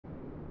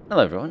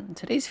Hello everyone, in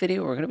today's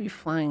video we're going to be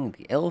flying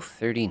the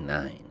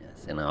L-39.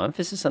 And our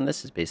emphasis on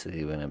this is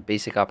basically when in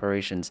basic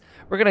operations,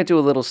 we're going to do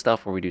a little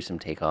stuff where we do some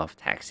takeoff,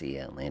 taxi,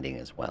 and landing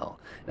as well.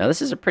 Now this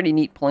is a pretty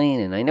neat plane,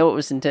 and I know it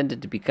was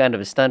intended to be kind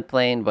of a stunt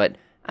plane, but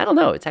I don't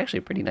know, it's actually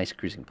a pretty nice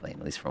cruising plane,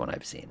 at least from what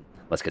I've seen.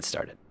 Let's get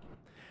started.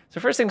 So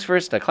first things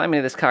first, climbing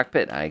into this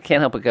cockpit, I can't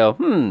help but go,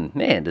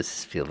 man, does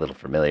this feel a little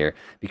familiar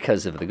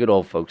because of the good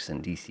old folks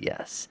in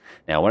DCS.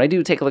 Now, when I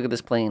do take a look at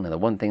this plane, the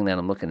one thing that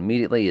I'm looking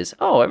immediately is,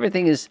 oh,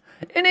 everything is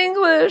in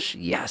English.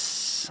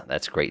 Yes,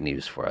 that's great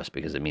news for us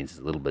because it means it's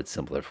a little bit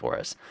simpler for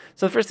us.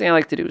 So the first thing I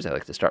like to do is I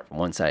like to start from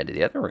one side to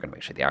the other. We're going to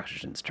make sure the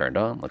oxygen's turned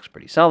on. Looks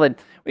pretty solid.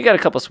 We got a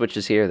couple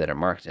switches here that are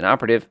marked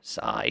inoperative.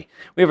 Sigh.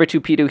 We have our two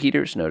pitot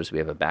heaters. Notice we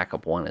have a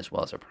backup one as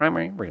well as a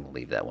primary. We're going to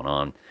leave that one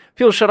on.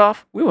 Fuel shut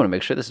off. We want to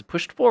make sure this is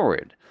pushed forward.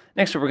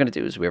 Next, what we're going to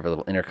do is we have a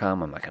little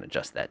intercom. I'm not going to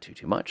adjust that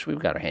too much. We've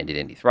got our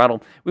handy-dandy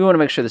throttle. We want to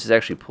make sure this is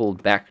actually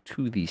pulled back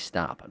to the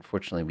stop.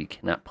 Unfortunately, we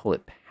cannot pull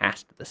it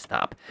past the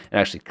stop and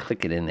actually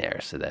click it in there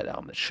so that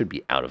it should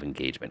be out of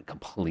engagement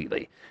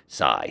completely.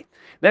 Sigh.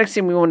 The next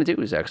thing we want to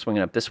do is swing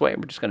it up this way.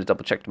 We're just going to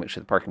double check to make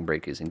sure the parking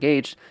brake is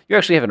engaged. You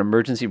actually have an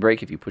emergency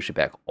brake if you push it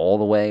back all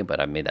the way, but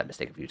I've made that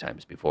mistake a few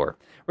times before.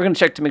 We're going to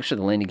check to make sure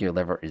the landing gear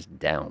lever is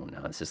down.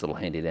 Now, it's this little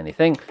handy-dandy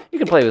thing. You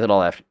can play with it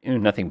all after.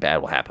 Nothing bad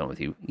will happen with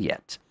you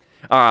yet.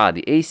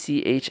 The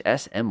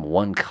ACHS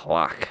M1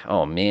 clock.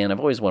 Oh man,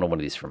 I've always wanted one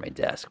of these for my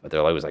desk, but they're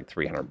always like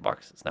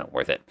 $300. It's not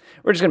worth it.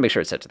 We're just going to make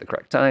sure it's set to the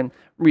correct time.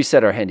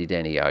 Reset our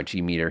handy-dandy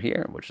G meter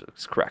here, which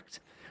looks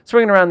correct.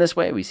 Swinging around this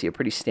way, we see a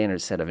pretty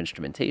standard set of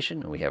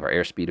instrumentation. We have our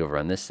airspeed over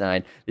on this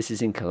side. This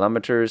is in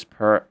kilometers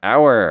per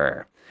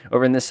hour.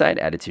 Over on this side,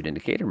 attitude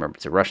indicator. Remember,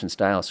 it's a Russian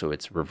style, so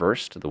it's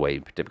reversed the way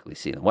you typically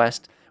see in the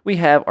West. We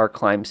have our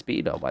climb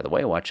speed. Oh, by the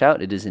way, watch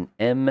out. It is in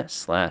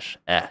M/S.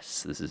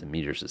 This is in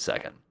meters a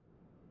second.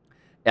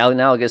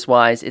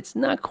 Analogous-wise, it's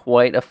not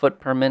quite a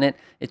foot per minute.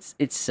 It's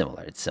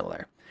similar.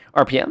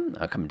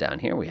 RPM, coming down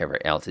here, we have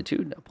our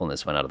altitude. Pulling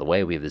this one out of the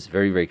way, we have this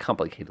very, very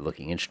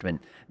complicated-looking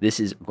instrument.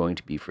 This is going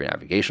to be for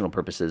navigational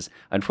purposes.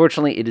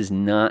 Unfortunately, it does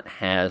not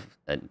have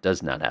the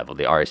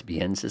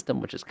RSBN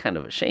system, which is kind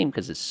of a shame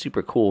because it's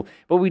super cool,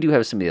 but we do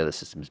have some of the other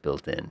systems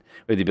built in.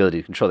 We have the ability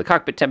to control the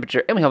cockpit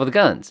temperature, and we have the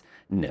guns.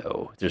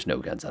 No, there's no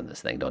guns on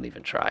this thing. Don't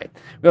even try.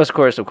 We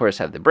also, of course,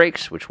 have the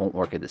brakes, which won't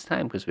work at this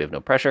time because we have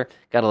no pressure.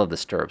 Gotta love the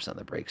stirrups on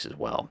the brakes as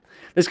well.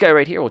 This guy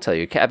right here will tell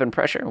you cabin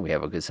pressure. We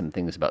have some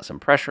things about some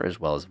pressure as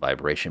well as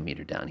vibration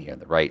meter down here on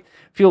the right.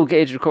 Fuel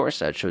gauge, of course,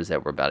 that shows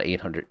that we're about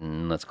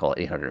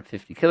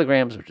 850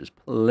 kilograms, which is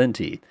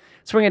plenty.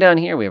 Swinging down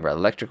here, we have our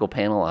electrical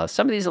panel.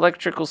 Some of these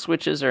electrical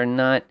switches are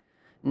not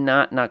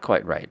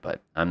quite right,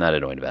 but I'm not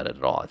annoyed about it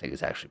at all. I think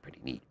it's actually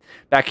pretty neat.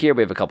 Back here,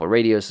 we have a couple of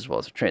radios as well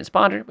as a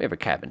transponder. We have a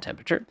cabin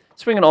temperature.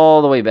 Swinging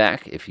all the way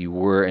back, if you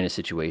were in a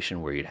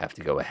situation where you'd have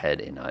to go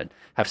ahead and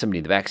have somebody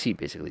in the back seat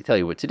basically tell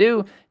you what to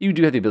do, you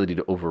do have the ability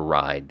to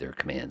override their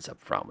commands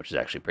up front, which is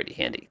actually pretty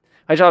handy.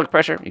 Hydraulic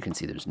pressure, you can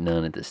see there's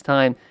none at this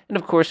time. And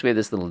of course, we have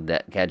this little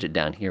gadget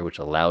down here, which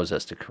allows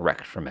us to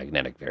correct for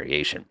magnetic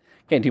variation.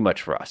 Can't do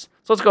much for us.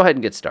 So let's go ahead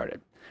and get started.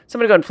 So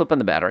I'm going to go ahead and flip on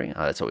the battery.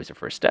 That's always the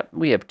first step.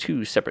 We have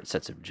two separate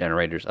sets of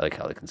generators. I like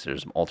how they consider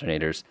them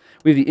alternators.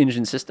 We have the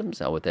engine systems.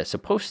 What that's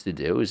supposed to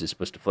do is it's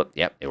supposed to flip.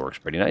 Yep, it works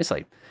pretty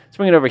nicely.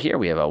 Swinging over here,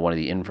 we have one of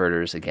the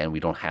inverters. Again, we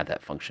don't have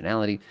that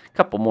functionality. A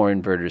couple more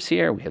inverters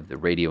here. We have the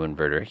radio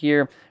inverter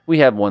here. We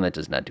have one that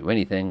does not do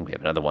anything. We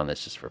have another one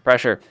that's just for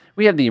pressure.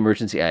 We have the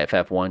emergency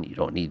IFF one. You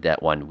don't need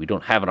that one. We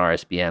don't have an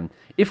RSBM.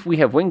 If we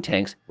have wing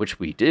tanks, which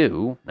we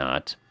do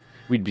not,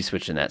 we'd be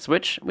switching that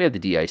switch. We have the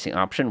de-icing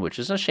option, which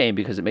is a shame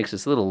because it makes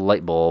this little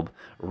light bulb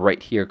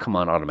right here come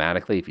on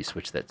automatically if you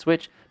switch that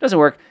switch. Doesn't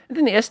work. And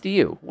then the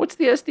SDU. What's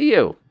the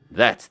SDU?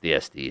 That's the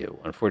SDU.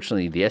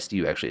 Unfortunately, the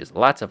SDU actually has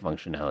lots of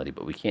functionality,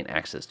 but we can't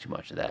access too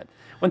much of that.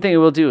 One thing I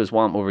will do is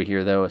while I'm over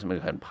here, though, is I'm going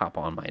to go ahead and pop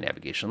on my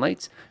navigation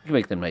lights. You can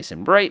make them nice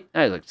and bright.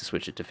 I like to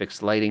switch it to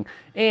fixed lighting,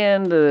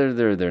 and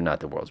they're not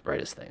the world's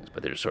brightest things,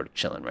 but they're just sort of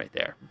chilling right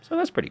there. So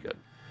that's pretty good.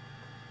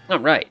 All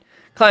right.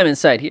 Climb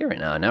inside here, and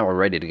now we're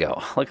ready to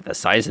go. Look at the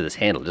size of this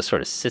handle. It just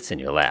sort of sits in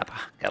your lap.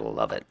 Gotta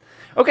love it.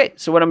 Okay,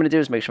 so what I'm going to do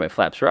is make sure my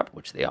flaps are up,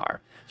 which they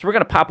are. So we're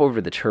going to pop over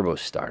the turbo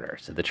starter.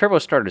 So the turbo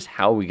starter is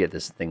how we get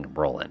this thing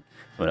rolling. So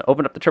I'm going to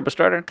open up the turbo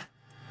starter,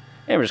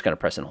 and we're just going to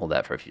press and hold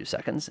that for a few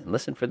seconds and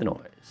listen for the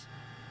noise.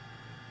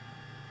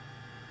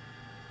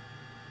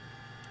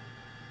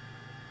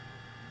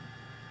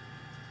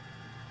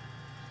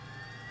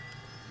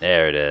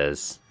 There it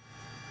is.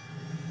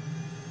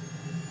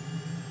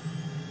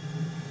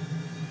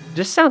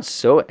 Just sounds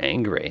so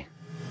angry.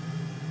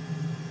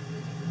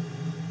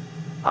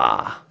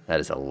 Ah,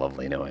 that is a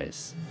lovely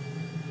noise.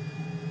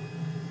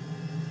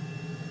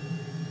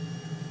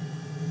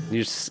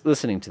 You're just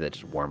listening to that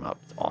just warm up.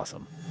 It's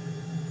awesome.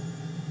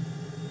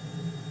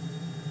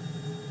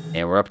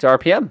 And we're up to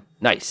RPM.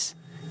 Nice.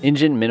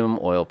 Engine minimum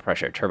oil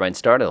pressure. Turbine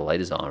started. The light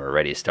is on. We're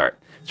ready to start.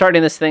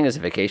 Starting this thing is a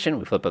vacation.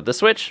 We flip up the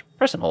switch.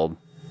 Press and hold.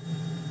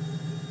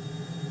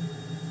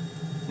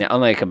 Now,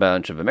 unlike a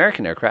bunch of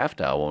American aircraft,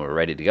 when we're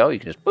ready to go, you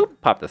can just boop,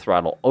 pop the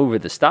throttle over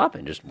the stop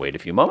and just wait a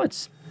few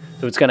moments.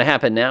 So what's going to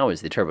happen now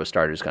is the turbo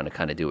starter is going to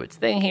kind of do its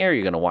thing here.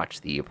 You're going to watch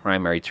the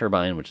primary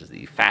turbine, which is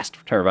the fast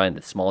turbine,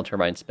 the small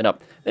turbine spin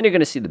up. Then you're going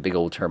to see the big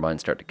old turbine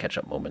start to catch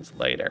up moments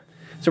later.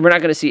 So we're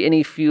not going to see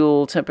any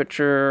fuel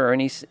temperature or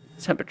any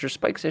temperature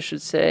spikes, I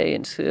should say,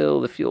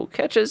 until the fuel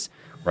catches.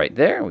 Right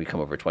there, we come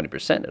over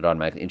 20%. It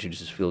automatically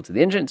introduces fuel to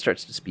the engine and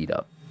starts to speed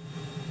up.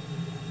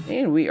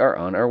 And we are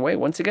on our way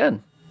once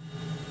again.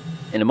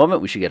 In a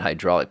moment, we should get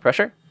hydraulic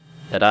pressure.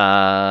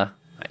 Ta-da!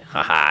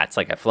 Haha, it's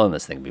like I've flown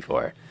this thing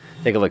before.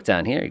 Take a look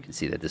down here. You can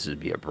see that this would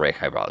be a brake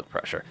hydraulic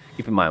pressure.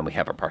 Keep in mind we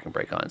have our parking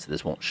brake on, so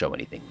this won't show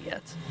anything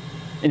yet.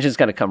 Engine's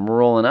going to come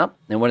rolling up,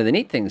 and one of the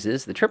neat things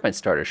is the turbine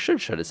starter should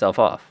shut itself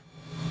off.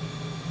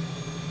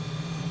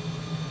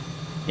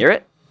 Hear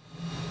it?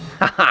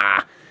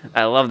 Haha!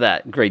 I love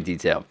that. Great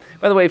detail.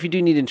 By the way, if you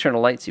do need internal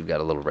lights, you've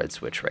got a little red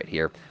switch right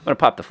here. I'm going to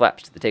pop the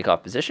flaps to the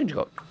takeoff position. You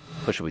go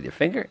push it with your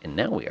finger, and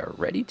now we are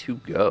ready to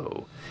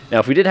go. Now,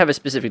 if we did have a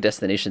specific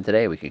destination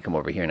today, we could come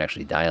over here and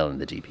actually dial in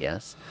the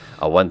GPS.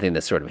 One thing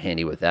that's sort of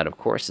handy with that, of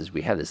course, is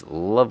we have this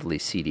lovely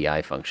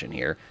CDI function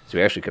here. So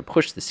we actually could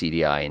push the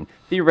CDI and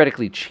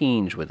theoretically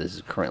change what this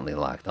is currently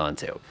locked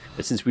onto.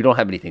 But since we don't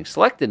have anything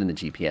selected in the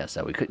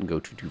GPS, we couldn't go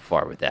too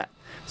far with that.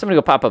 So I'm going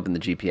to go pop up in the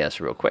GPS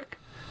real quick.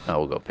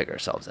 We'll go pick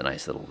ourselves a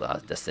nice little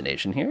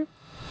destination here.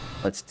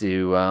 Let's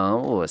do,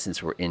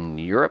 since we're in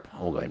Europe,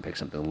 we'll go ahead and pick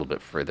something a little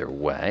bit further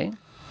away.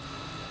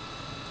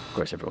 Of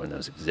course, everyone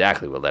knows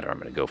exactly what letter I'm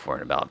going to go for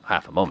in about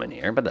half a moment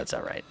here, but that's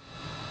all right.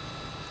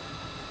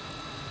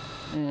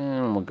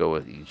 And we'll go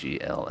with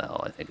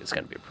EGLL. I think it's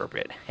going to be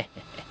appropriate.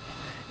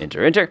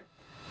 Enter, enter.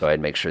 Go ahead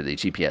and make sure the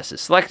GPS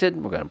is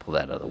selected. We're going to pull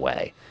that out of the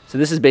way. So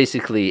this is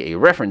basically a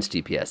reference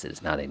GPS. It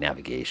is not a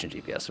navigation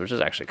GPS, which is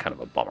actually kind of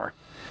a bummer.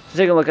 So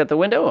take a look at the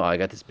window. I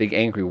got this big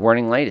angry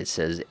warning light. It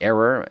says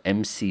error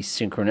MC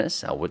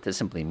synchronous. What this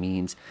simply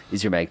means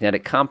is your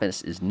magnetic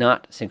compass is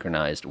not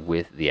synchronized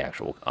with the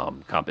actual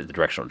compass, the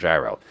directional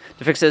gyro.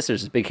 To fix this,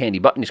 there's this big handy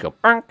button. You just go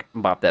bonk,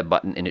 and pop that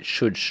button, and it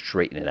should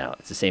straighten it out.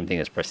 It's the same thing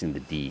as pressing the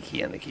D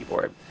key on the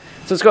keyboard.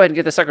 So let's go ahead and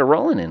get the sucker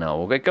rolling, and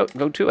we'll go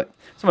to it.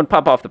 So I'm going to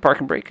pop off the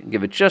parking brake and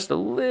give it just a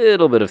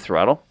little bit of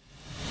throttle.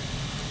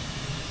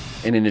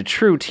 And in a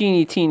true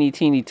teeny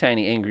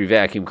tiny angry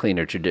vacuum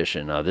cleaner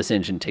tradition, this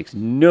engine takes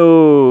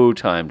no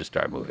time to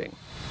start moving.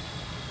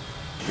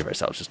 Give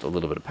ourselves just a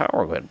little bit of power.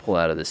 We'll go ahead and pull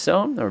out of this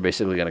zone. And we're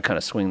basically going to kind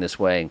of swing this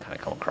way and kind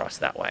of come across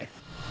that way.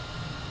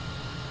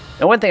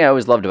 Now, one thing I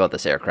always loved about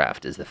this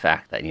aircraft is the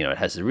fact that, it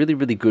has a really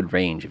good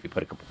range if you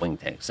put a couple wing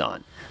tanks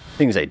on.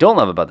 Things I don't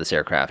love about this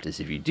aircraft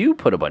is if you do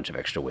put a bunch of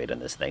extra weight on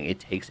this thing,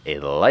 it takes a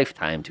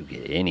lifetime to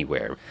get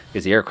anywhere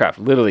because the aircraft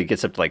literally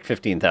gets up to like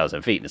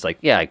 15,000 feet and it's like,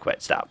 yeah, I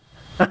quit, stop.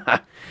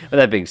 But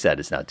that being said,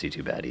 it's not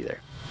too bad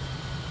either.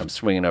 I'm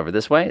swinging over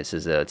this way. It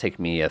says it'll take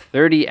me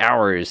 30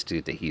 hours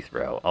to get to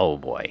Heathrow. Oh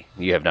boy,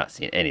 you have not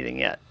seen anything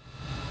yet.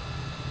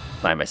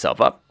 Line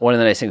myself up. One of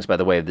the nice things, by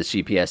the way, of this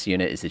GPS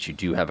unit is that you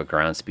do have a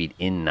ground speed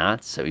in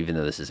knots. So even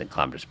though this isn't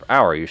kilometers per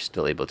hour, you're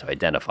still able to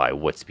identify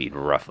what speed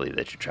roughly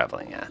that you're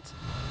traveling at.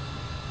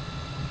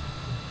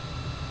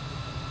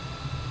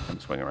 I'm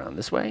swinging around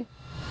this way.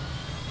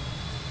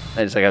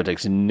 I just like how it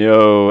takes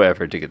no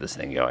effort to get this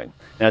thing going.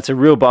 Now, it's a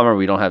real bummer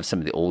we don't have some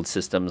of the old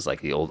systems,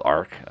 like the old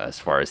ARC, as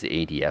far as the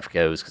ADF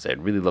goes, because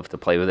I'd really love to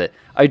play with it.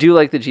 I do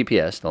like the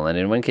GPS, don't let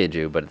anyone kid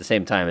you, but at the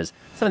same time, as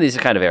some of these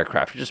kind of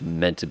aircraft are just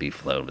meant to be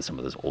flown with some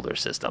of those older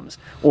systems.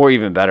 Or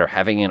even better,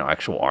 having an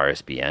actual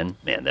RSBN,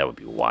 man, that would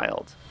be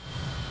wild.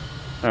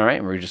 All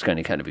right, we're just going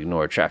to kind of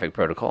ignore traffic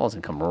protocols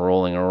and come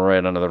rolling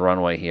right onto the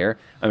runway here.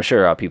 I'm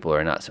sure people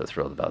are not so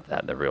thrilled about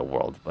that in the real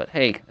world, but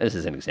hey, this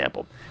is an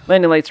example.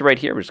 Landing lights are right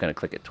here. We're just going to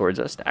click it towards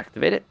us to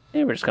activate it,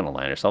 and we're just going to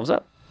line ourselves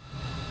up.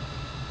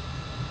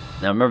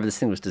 Now, remember, this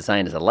thing was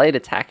designed as a light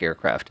attack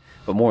aircraft,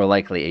 but more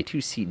likely a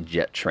two-seat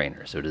jet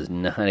trainer, so it is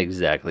not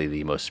exactly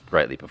the most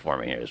sprightly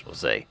performing here, as we'll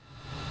say.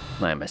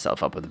 Line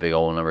myself up with a big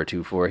old number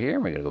 24 here.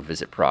 We're going to go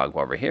visit Prague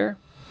while we're here.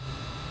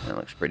 That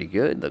looks pretty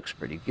good. Looks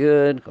pretty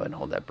good. Go ahead and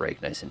hold that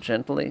brake nice and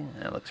gently.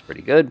 That looks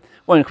pretty good.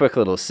 One quick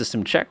little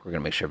system check. We're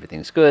going to make sure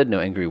everything's good. No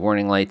angry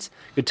warning lights.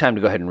 Good time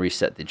to go ahead and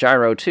reset the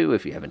gyro, too,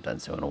 if you haven't done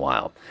so in a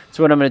while.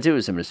 So what I'm going to do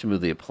is I'm going to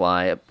smoothly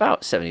apply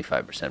about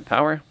 75%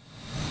 power.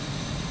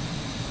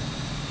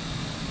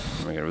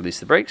 And we're going to release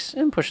the brakes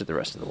and push it the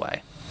rest of the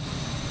way.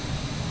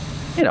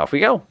 And off we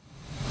go.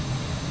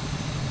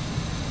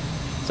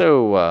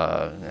 So,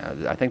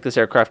 I think this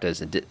aircraft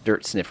has a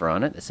dirt sniffer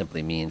on it. That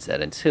simply means that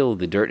until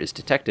the dirt is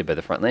detected by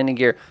the front landing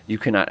gear, you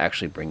cannot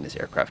actually bring this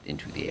aircraft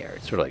into the air.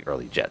 It's sort of like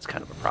early jets,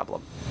 kind of a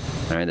problem.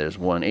 All right, there's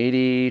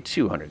 180,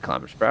 200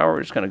 kilometers per hour.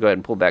 We're just going to go ahead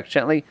and pull back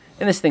gently,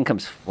 and this thing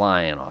comes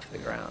flying off the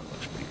ground.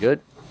 Looks pretty good.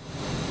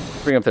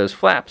 Bring up those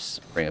flaps,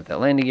 bring up that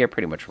landing gear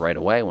pretty much right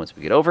away once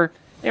we get over.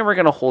 And we're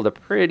going to hold a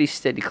pretty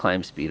steady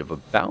climb speed of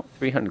about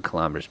 300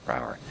 kilometers per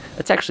hour.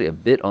 That's actually a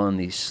bit on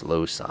the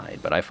slow side,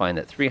 but I find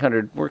that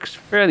 300 works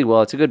fairly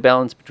well. It's a good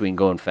balance between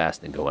going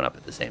fast and going up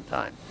at the same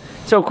time.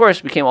 So, of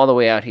course, we came all the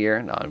way out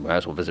here. Now, I might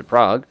as well visit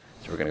Prague.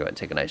 So we're going to go ahead and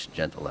take a nice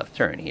gentle left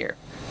turn here.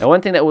 Now,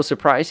 one thing that will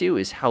surprise you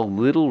is how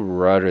little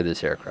rudder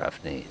this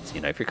aircraft needs.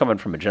 You know, if you're coming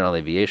from a general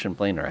aviation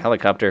plane or a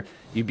helicopter,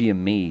 you'd be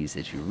amazed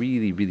that you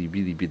really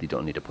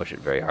don't need to push it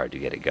very hard to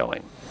get it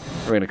going.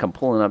 We're going to come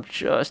pulling up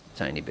just a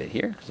tiny bit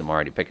here because I'm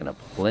already picking up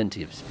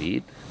plenty of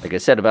speed. Like I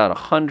said, about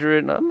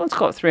 100, let's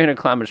call it 300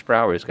 kilometers per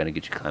hour is going to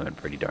get you climbing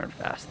pretty darn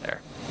fast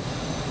there.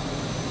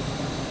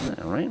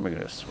 All right, we're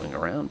going to swing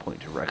around,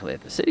 point directly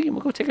at the city, and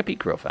we'll go take a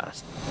peek real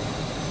fast.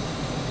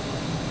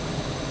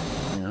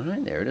 All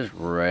right, there it is,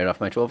 right off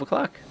my 12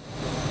 o'clock.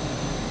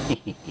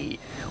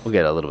 We'll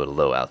get a little bit of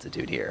low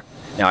altitude here.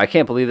 Now, I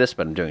can't believe this,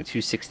 but I'm doing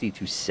 260,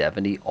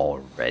 270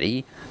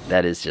 already.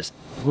 That is just,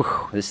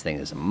 whew, this thing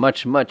is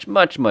much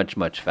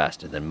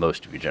faster than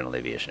most of your general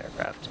aviation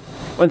aircraft.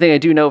 One thing I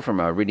do know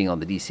from reading all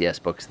the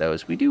DCS books, though,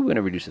 is we do want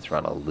to reduce the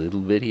throttle a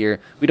little bit here.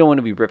 We don't want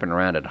to be ripping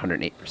around at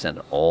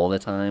 108% all the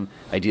time.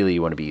 Ideally,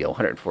 you want to be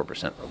 104%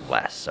 or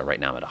less. So right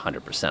now I'm at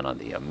 100% on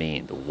the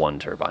the one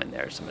turbine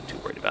there, so I'm not too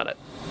worried about it.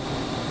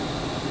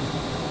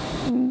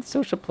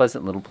 Such a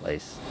pleasant little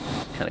place.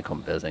 Kind of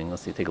come visiting.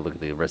 Let's see, take a look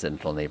at the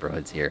residential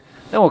neighborhoods here.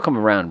 Then we'll come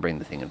around and bring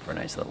the thing in for a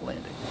nice little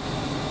landing.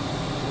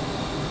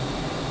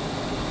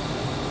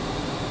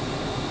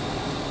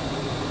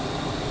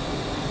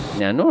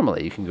 Now,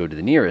 normally you can go to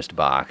the nearest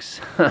box.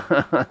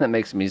 That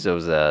makes me so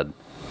sad.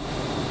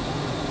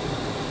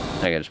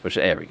 I gotta just push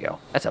it. There we go.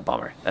 That's a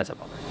bummer. That's a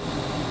bummer.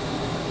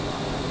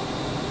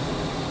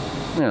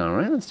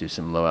 Alright, let's do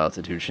some low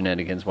altitude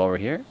shenanigans while we're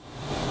here.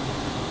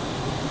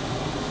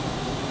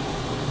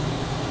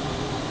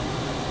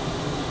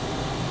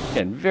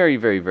 Again,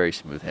 very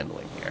smooth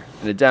handling here.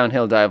 In a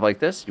downhill dive like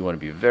this, you want to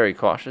be very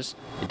cautious.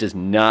 It does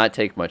not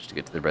take much to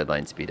get to the red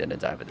line speed in a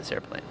dive with this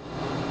airplane.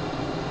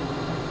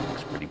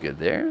 Looks pretty good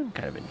there.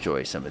 Kind of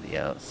enjoy some of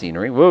the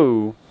scenery.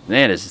 Whoa!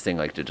 Man, does this thing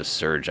like to just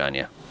surge on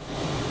you.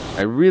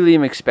 I really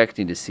am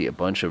expecting to see a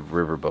bunch of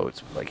river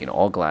boats with, like,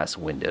 all glass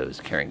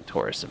windows carrying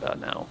tourists about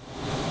now.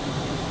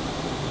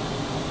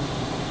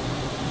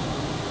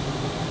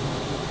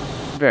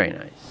 Very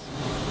nice.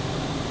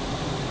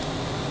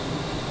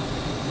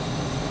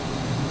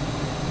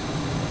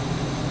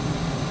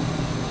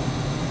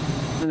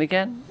 And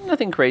again,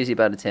 nothing crazy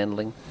about its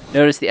handling.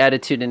 Notice the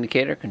attitude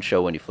indicator can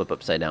show when you flip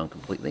upside down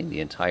completely. The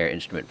entire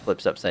instrument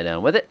flips upside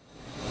down with it.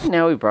 And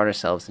now we've brought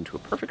ourselves into a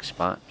perfect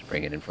spot to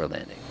bring it in for a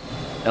landing.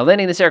 Now,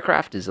 landing this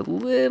aircraft is a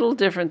little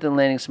different than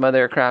landing some other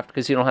aircraft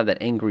because you don't have that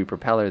angry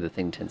propeller. The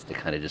thing tends to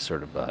kind of just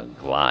sort of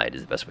glide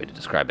is the best way to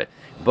describe it.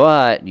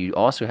 But you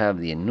also have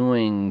the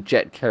annoying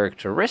jet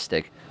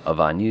characteristic of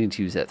needing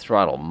to use that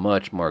throttle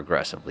much more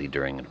aggressively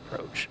during an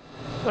approach.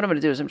 What I'm going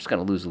to do is I'm just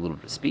going to lose a little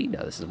bit of speed.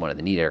 Now, this is one of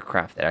the neat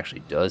aircraft that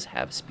actually does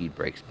have speed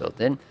brakes built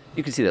in.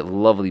 You can see that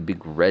lovely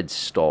big red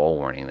stall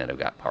warning that I've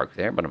got parked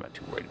there, but I'm not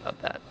too worried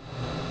about that.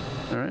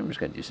 All right, we're just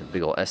going to do some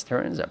big old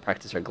S-turns.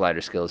 Practice our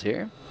glider skills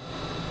here.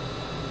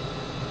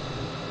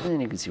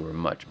 And you can see we're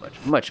much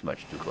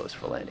too close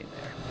for landing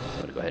there. So I'm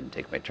going to go ahead and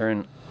take my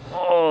turn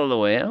all the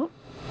way out.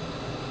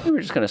 And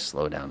we're just going to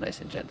slow down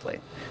nice and gently.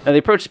 Now, the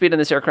approach speed on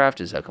this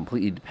aircraft is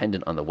completely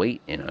dependent on the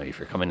weight. You know, if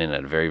you're coming in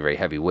at a very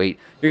heavy weight,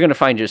 you're going to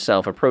find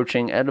yourself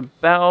approaching at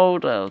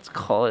about, let's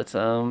call it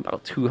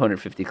about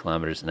 250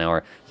 kilometers an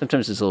hour.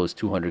 Sometimes as low as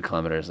 200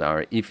 kilometers an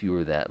hour if you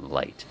were that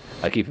light.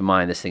 Keep in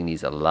mind, this thing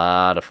needs a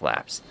lot of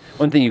flaps.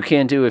 One thing you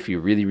can do if you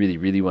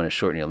really want to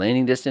shorten your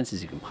landing distance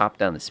is you can pop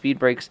down the speed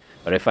brakes.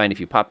 But I find if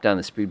you pop down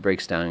the speed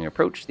brakes down your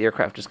approach, the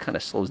aircraft just kind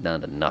of slows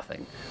down to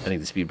nothing. I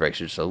think the speed brakes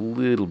are just a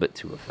little bit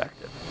too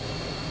effective.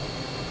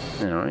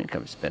 Alright,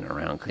 come spin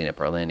around, clean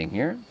up our landing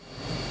here.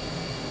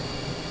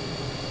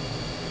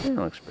 Yeah,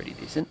 looks pretty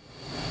decent.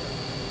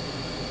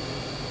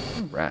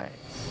 Alright,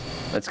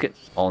 let's get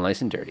all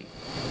nice and dirty.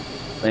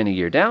 Landing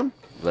gear down,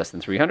 less than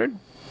 300.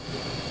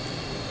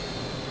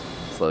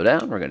 Slow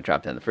down, we're going to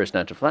drop down the first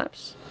notch of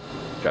flaps.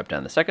 Drop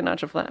down the second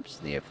notch of flaps.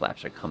 The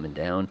flaps are coming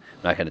down.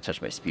 I'm not going to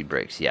touch my speed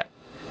brakes yet.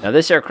 Now,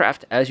 this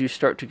aircraft, as you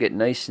start to get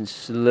nice and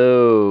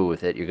slow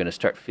with it, you're going to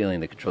start feeling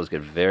the controls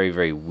get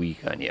very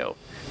weak on you.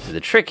 So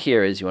the trick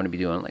here is you want to be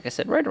doing, like I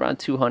said, right around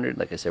 200.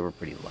 Like I said, we're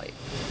pretty light.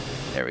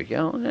 There we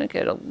go. And I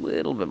get a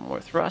little bit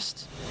more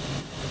thrust.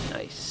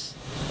 Nice.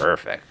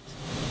 Perfect.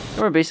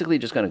 And we're basically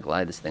just going to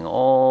glide this thing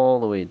all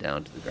the way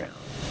down to the ground.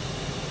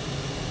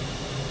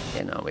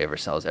 And now we have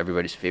ourselves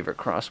everybody's favorite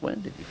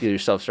crosswind. If you feel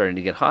yourself starting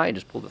to get high,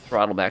 just pull the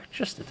throttle back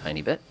just a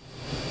tiny bit.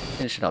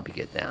 And it should help you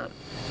get down.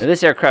 Now,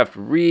 this aircraft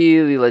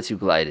really lets you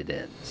glide it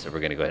in. So we're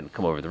going to go ahead and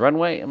come over the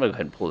runway. I'm going to go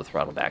ahead and pull the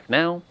throttle back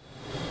now.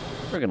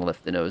 We're going to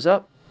lift the nose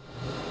up.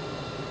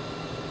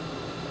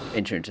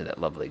 Enter into that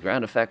lovely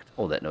ground effect.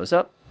 Hold that nose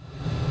up.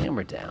 And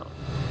we're down.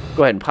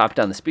 Go ahead and pop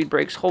down the speed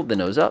brakes. Hold the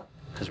nose up,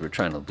 because we're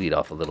trying to lead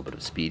off a little bit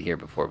of speed here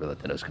before we let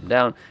the nose come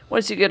down.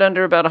 Once you get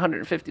under about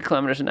 150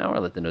 kilometers an hour,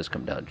 let the nose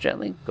come down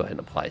gently. Go ahead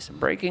and apply some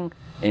braking.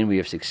 And we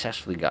have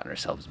successfully gotten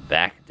ourselves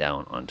back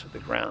down onto the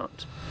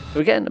ground. So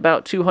again,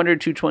 about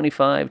 200,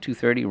 225,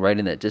 230, right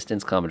in that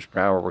distance. Kilometers per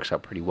hour works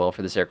out pretty well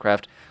for this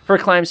aircraft. For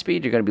climb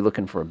speed, you're going to be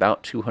looking for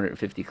about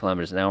 250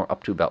 kilometers an hour,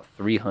 up to about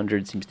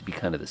 300 seems to be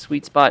kind of the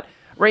sweet spot.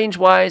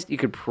 Range-wise, you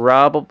could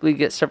probably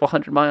get several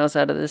hundred miles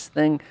out of this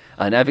thing.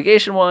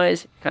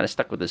 Navigation-wise, kind of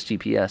stuck with this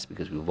GPS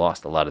because we've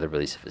lost a lot of the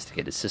really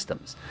sophisticated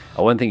systems.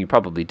 One thing you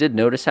probably did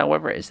notice,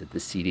 however, is that the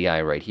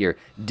CDI right here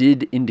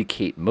did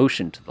indicate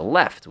motion to the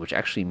left, which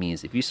actually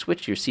means if you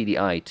switch your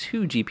CDI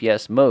to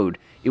GPS mode,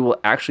 it will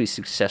actually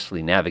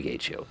successfully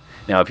navigate you.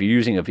 Now, if you're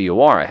using a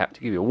VOR, I have to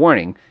give you a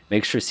warning.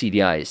 Make sure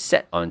CDI is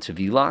set onto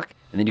VLOC,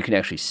 and then you can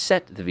actually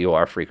set the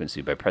VOR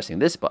frequency by pressing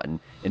this button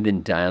and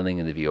then dialing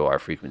in the VOR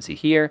frequency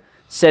here,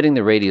 setting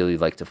the radial you'd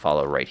like to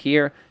follow right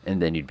here,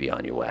 and then you'd be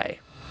on your way.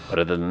 But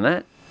other than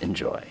that,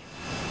 enjoy.